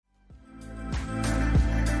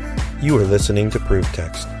You are listening to Proof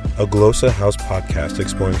Text, a Glossa House podcast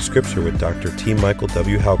exploring Scripture with Dr. T. Michael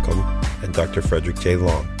W. Halcomb and Dr. Frederick J.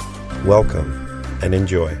 Long. Welcome and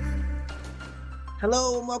enjoy.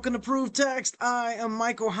 Hello and welcome to Proof Text. I am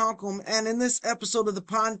Michael Halcomb, and in this episode of the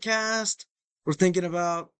podcast, we're thinking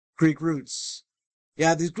about Greek roots.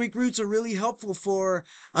 Yeah, these Greek roots are really helpful for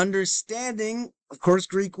understanding, of course,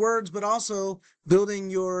 Greek words, but also building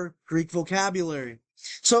your Greek vocabulary.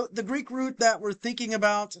 So the Greek root that we're thinking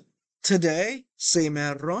about today,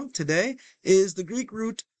 semeron, today, is the Greek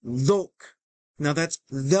root dok. Now that's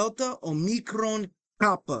delta omicron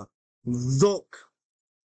kappa, dok.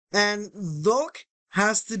 And dok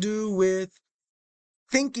has to do with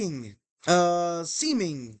thinking,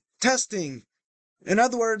 seeming, testing. In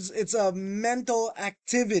other words, it's a mental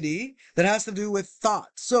activity that has to do with thought.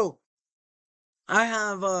 So I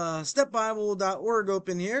have stepbible.org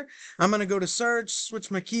open here. I'm going to go to search, switch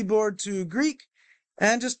my keyboard to Greek,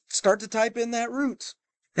 and just start to type in that root.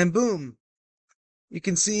 And boom, you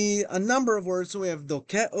can see a number of words. So we have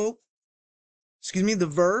dokeo, the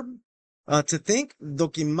verb, to think,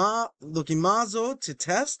 dokimazo, to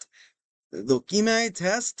test, dokime,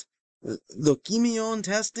 test, dokimion,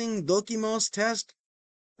 testing, dokimos, test,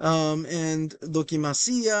 and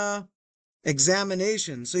dokimasia,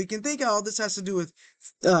 examination. So you can think how all this has to do with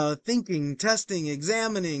thinking, testing,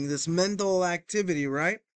 examining, this mental activity,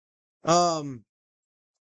 right?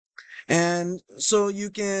 And so you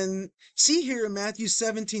can see here in Matthew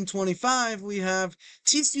 17:25, we have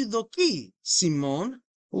Tisu doki, Simon.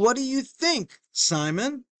 What do you think,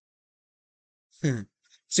 Simon? So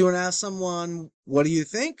you want to ask someone, what do you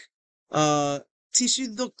think?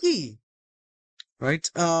 Tisu doki, right?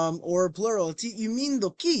 Or plural, you mean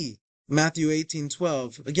doki? Matthew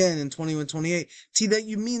 18:12. Again in 21:28, ti that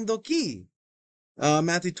you mean doki.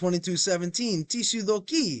 Matthew 22:17, tisu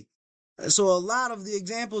doki. So a lot of the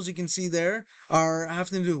examples you can see there are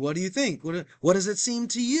having to do, what do you think? What does it seem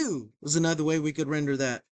to you? Is another way we could render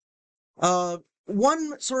that.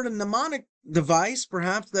 One sort of mnemonic device,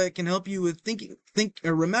 perhaps, that can help you with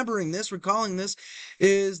remembering this, recalling this,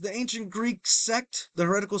 is the ancient Greek sect, the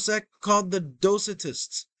heretical sect called the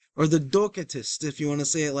Docetists, or the Docetists, if you want to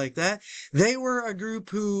say it like that. They were a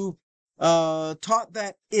group who taught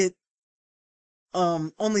that it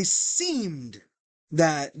only seemed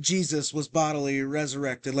that Jesus was bodily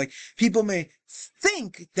resurrected. Like, people may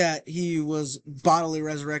think that he was bodily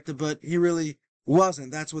resurrected, but he really wasn't.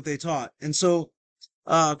 That's what they taught. And so,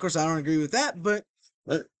 of course, I don't agree with that, but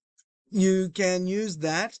you can use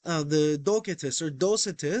that, the Docetists or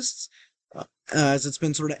Docetists, as it's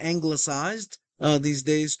been sort of anglicized these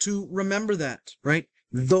days, to remember that, right?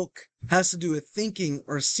 Dok has to do with thinking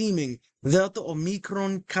or seeming. Delta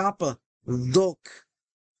omicron kappa, dok.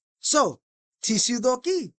 So, tisu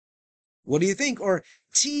doki, what do you think? Or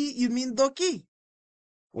ti, you mean doki?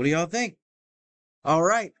 What do y'all think? All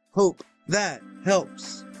right, hope that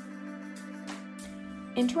helps.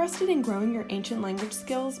 Interested in growing your ancient language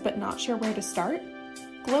skills but not sure where to start?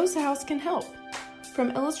 Glossa House can help.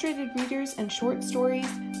 From illustrated readers and short stories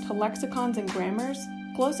to lexicons and grammars,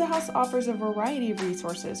 Glossa House offers a variety of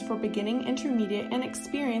resources for beginning, intermediate, and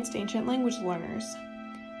experienced ancient language learners.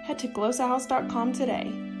 Head to glossahouse.com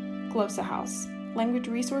today. Glossa House, language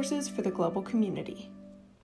resources for the global community.